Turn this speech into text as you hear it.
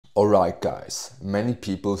Alright guys, many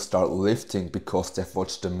people start lifting because they've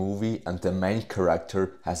watched the movie and the main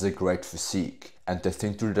character has a great physique. And they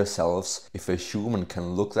think to themselves, if a human can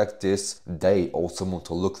look like this, they also want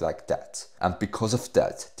to look like that. And because of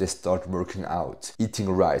that, they start working out, eating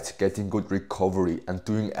right, getting good recovery and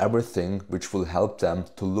doing everything which will help them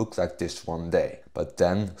to look like this one day. But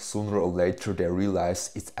then, sooner or later, they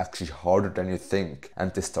realize it's actually harder than you think,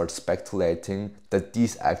 and they start speculating that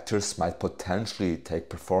these actors might potentially take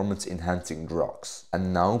performance-enhancing drugs.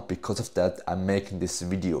 And now, because of that, I'm making this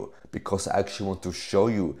video, because I actually want to show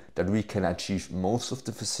you that we can achieve most of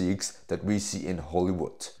the physiques that we see in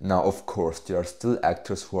Hollywood. Now, of course, there are still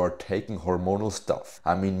actors who are taking hormonal stuff.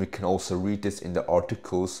 I mean, we can also read this in the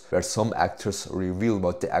articles where some actors reveal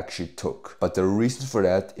what they actually took. But the reason for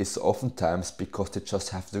that is oftentimes because they just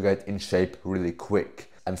have to get in shape really quick.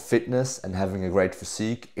 And fitness and having a great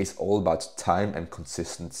physique is all about time and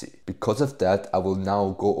consistency. Because of that, I will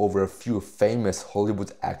now go over a few famous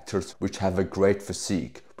Hollywood actors which have a great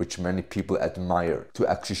physique, which many people admire, to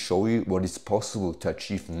actually show you what is possible to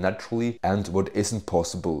achieve naturally and what isn't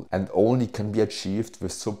possible and only can be achieved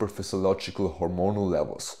with super physiological hormonal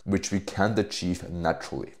levels, which we can't achieve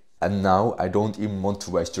naturally. And now I don't even want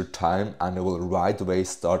to waste your time and I will right away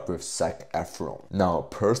start with Zac Efron. Now,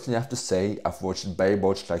 personally I have to say I've watched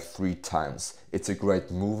Baywatch like 3 times. It's a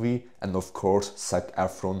great movie and of course Zac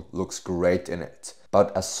Efron looks great in it.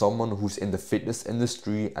 But as someone who's in the fitness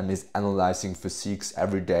industry and is analyzing physiques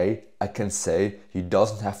every day, I can say he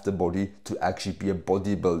doesn't have the body to actually be a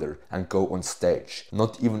bodybuilder and go on stage.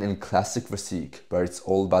 Not even in classic physique, where it's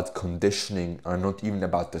all about conditioning and not even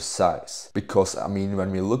about the size. Because I mean,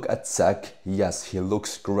 when we look at Zac, yes, he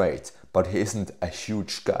looks great, but he isn't a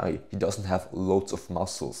huge guy. He doesn't have loads of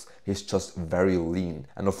muscles. He's just very lean.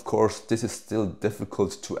 And of course, this is still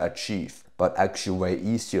difficult to achieve, but actually way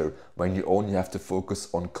easier when you only have to focus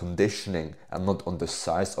on conditioning and not on the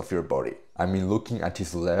size of your body. I mean, looking at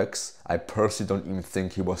his legs, I personally don't even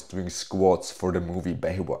think he was doing squats for the movie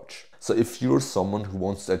Baywatch. So if you're someone who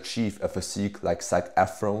wants to achieve a physique like Zac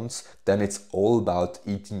Efron's, then it's all about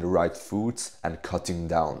eating the right foods and cutting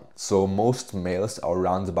down. So most males are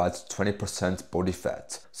around about 20% body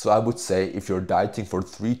fat. So I would say if you're dieting for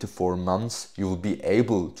 3 to 4 months, you will be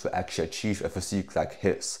able to actually achieve a physique like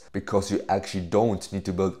his, because you actually don't need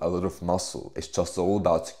to build a lot of muscle. It's just all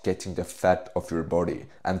about getting the fat off your body,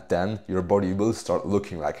 and then your body will start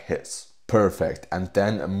looking like his. Perfect. And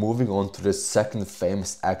then moving on to the second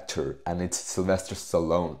famous actor, and it's Sylvester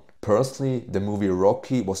Stallone. Personally, the movie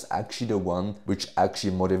Rocky was actually the one which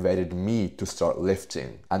actually motivated me to start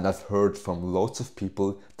lifting. And I've heard from lots of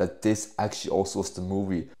people that this actually also was the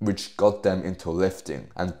movie which got them into lifting.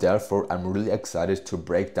 And therefore, I'm really excited to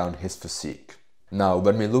break down his physique. Now,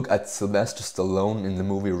 when we look at Sylvester Stallone in the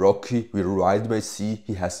movie Rocky, we right away see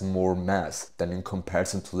he has more mass than in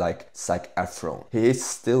comparison to like Zac Efron. He is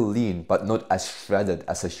still lean, but not as shredded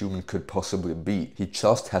as a human could possibly be. He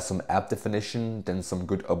just has some ab definition, then some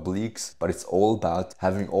good obliques, but it's all about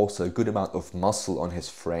having also a good amount of muscle on his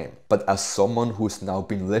frame. But as someone who's now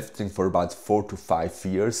been lifting for about 4 to 5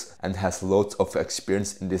 years and has lots of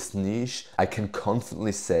experience in this niche, I can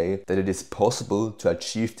confidently say that it is possible to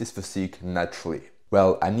achieve this physique naturally.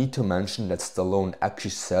 Well, I need to mention that Stallone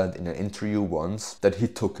actually said in an interview once that he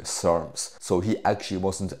took SARMs, so he actually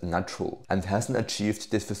wasn't natural and hasn't achieved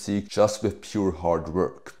this physique just with pure hard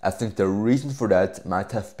work. I think the reason for that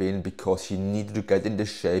might have been because he needed to get into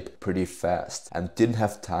shape pretty fast and didn't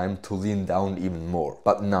have time to lean down even more.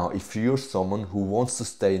 But now, if you're someone who wants to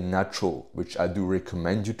stay natural, which I do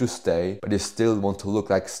recommend you to stay, but you still want to look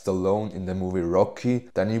like Stallone in the movie Rocky,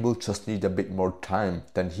 then you will just need a bit more time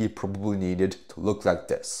than he probably needed to look like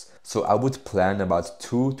this. So I would plan about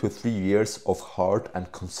 2 to 3 years of hard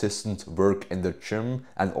and consistent work in the gym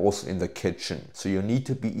and also in the kitchen. So you need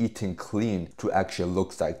to be eating clean to actually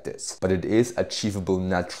look like this. But it is achievable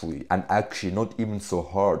naturally and actually not even so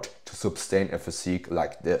hard to sustain a physique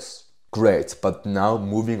like this. Great, but now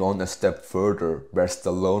moving on a step further, where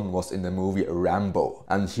Stallone was in the movie Rambo.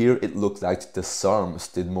 And here it looked like the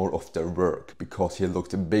SARMs did more of their work, because he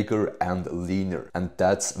looked bigger and leaner, and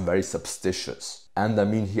that's very suspicious. And I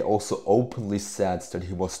mean, he also openly said that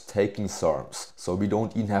he was taking SARMs, so we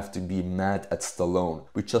don't even have to be mad at Stallone,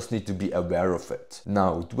 we just need to be aware of it.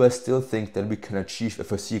 Now, do I still think that we can achieve a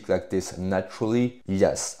physique like this naturally?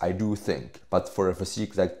 Yes, I do think, but for a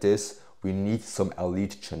physique like this, we need some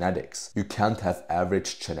elite genetics. You can't have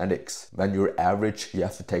average genetics. When you're average, you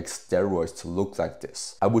have to take steroids to look like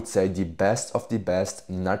this. I would say the best of the best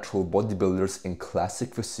natural bodybuilders in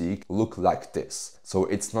classic physique look like this. So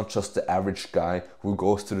it's not just the average guy who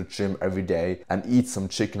goes to the gym every day and eats some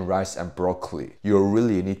chicken, rice and broccoli. You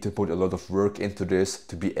really need to put a lot of work into this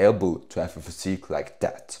to be able to have a physique like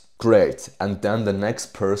that. Great, and then the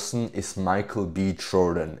next person is Michael B.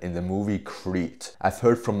 Jordan in the movie Creed. I've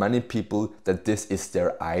heard from many people that this is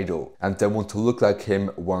their idol and they want to look like him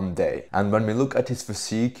one day. And when we look at his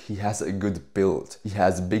physique, he has a good build. He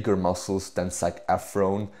has bigger muscles than Zac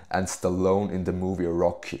Efron and Stallone in the movie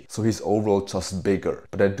Rocky. So he's overall just bigger.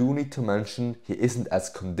 But I do need to mention he isn't as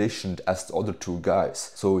conditioned as the other two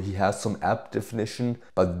guys. So he has some ab definition,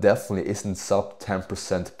 but definitely isn't sub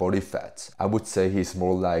 10% body fat. I would say he's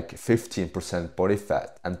more like 15% body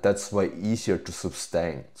fat, and that's way easier to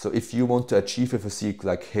sustain. So if you want to achieve a physique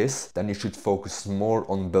like his, then you should focus more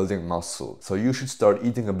on building muscle. So you should start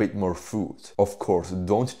eating a bit more food. Of course,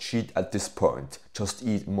 don't cheat at this point. Just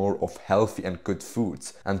eat more of healthy and good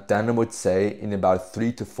foods. And then I would say in about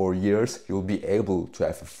 3 to 4 years, you'll be able to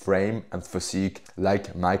have a frame and physique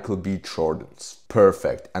like Michael B. Jordan's.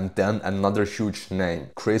 Perfect. And then another huge name,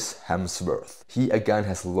 Chris Hemsworth. He again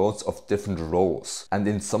has lots of different roles, and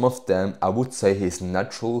in some of them I would say he's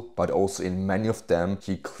natural, but also in many of them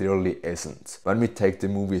he clearly isn't. When we take the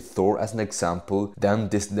movie Thor as an example, then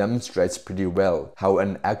this demonstrates pretty well how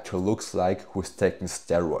an actor looks like who's taking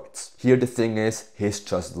steroids. Here the thing is, he's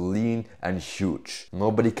just lean and huge.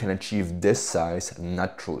 Nobody can achieve this size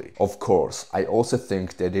naturally. Of course, I also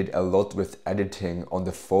think they did a lot with editing on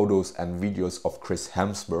the photos and videos of Chris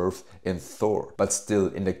Hemsworth in Thor, but still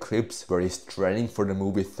in the clips where he's training for the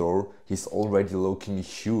movie Thor, he's already looking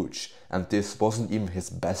huge, and this wasn't even his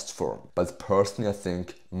best form. But personally I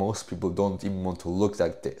think most people don't even want to look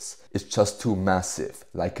like this. It's just too massive,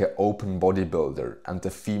 like an open bodybuilder, and the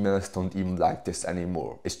females don't even like this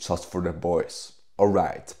anymore. It's just for the boys.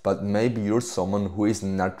 Alright, but maybe you're someone who is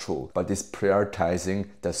natural but is prioritizing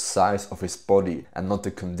the size of his body and not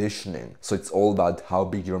the conditioning, so it's all about how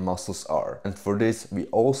big your muscles are. And for this we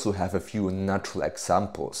also have a few natural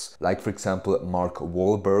examples, like for example Mark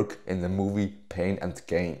Wahlberg in the movie Pain and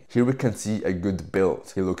Gain. Here we can see a good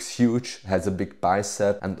build. He looks huge, has a big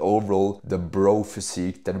bicep, and overall the bro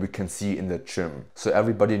physique that we can see in the gym. So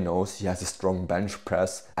everybody knows he has a strong bench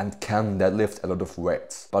press and can deadlift a lot of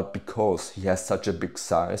weights. But because he has such a big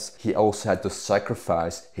size, he also had to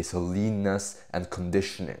sacrifice his leanness and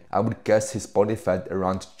conditioning. I would guess his body fat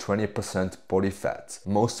around 20% body fat.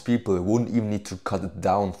 Most people wouldn't even need to cut it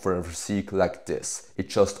down for a physique like this. It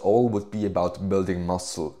just all would be about building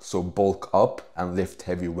muscle, so bulk up and lift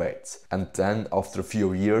heavy weights. And then after a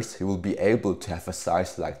few years he will be able to have a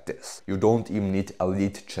size like this. You don't even need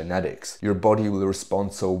elite genetics. Your body will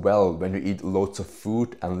respond so well when you eat loads of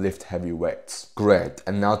food and lift heavy weights. Great,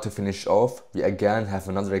 and now to finish off, we again have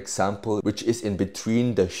another example which is in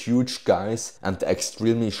between the huge guys and the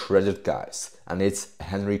extremely shredded guys. And it's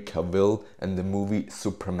Henry Cavill in the movie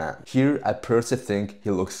Superman. Here I personally think he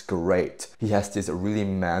looks great. He has this really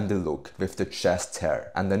manly look with the chest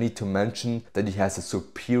hair, and I need to mention that he has a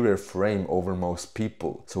superior frame over most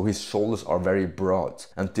people, so his shoulders are very broad,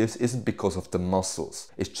 and this isn't because of the muscles,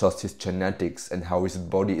 it's just his genetics and how his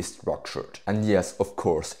body is structured. And yes, of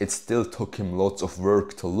course, it still took him lots of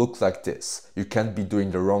work to look like this. You can't be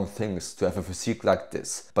doing the wrong things to have a physique like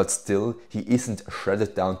this, but still he isn't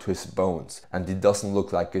shredded down to his bones, and he doesn't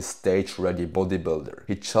look like a stage-ready bodybuilder.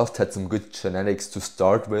 He just had some good genetics to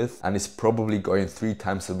start with and is probably going 3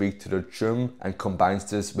 times a week to the gym and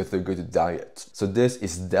combines this with a good diet. So this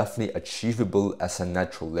is definitely achievable as a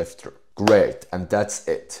natural lifter. Great, and that's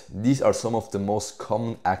it. These are some of the most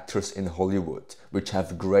common actors in Hollywood, which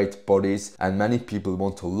have great bodies and many people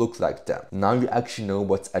want to look like them. Now you actually know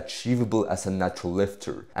what's achievable as a natural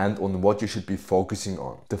lifter and on what you should be focusing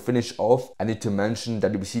on. To finish off, I need to mention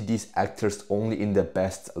that we see these actors only in the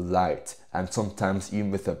best light and sometimes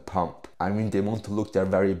even with a pump. I mean, they want to look their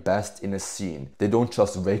very best in a scene. They don't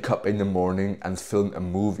just wake up in the morning and film a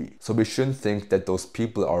movie. So we shouldn't think that those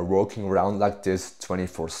people are walking around like this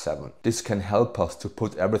 24/7. This can help us to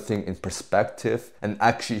put everything in perspective and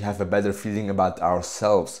actually have a better feeling about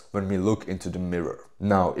ourselves when we look into the mirror.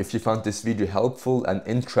 Now, if you found this video helpful and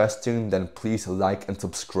interesting, then please like and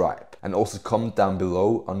subscribe. And also comment down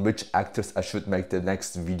below on which actors I should make the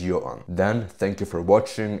next video on. Then, thank you for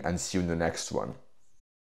watching and see you in the next one.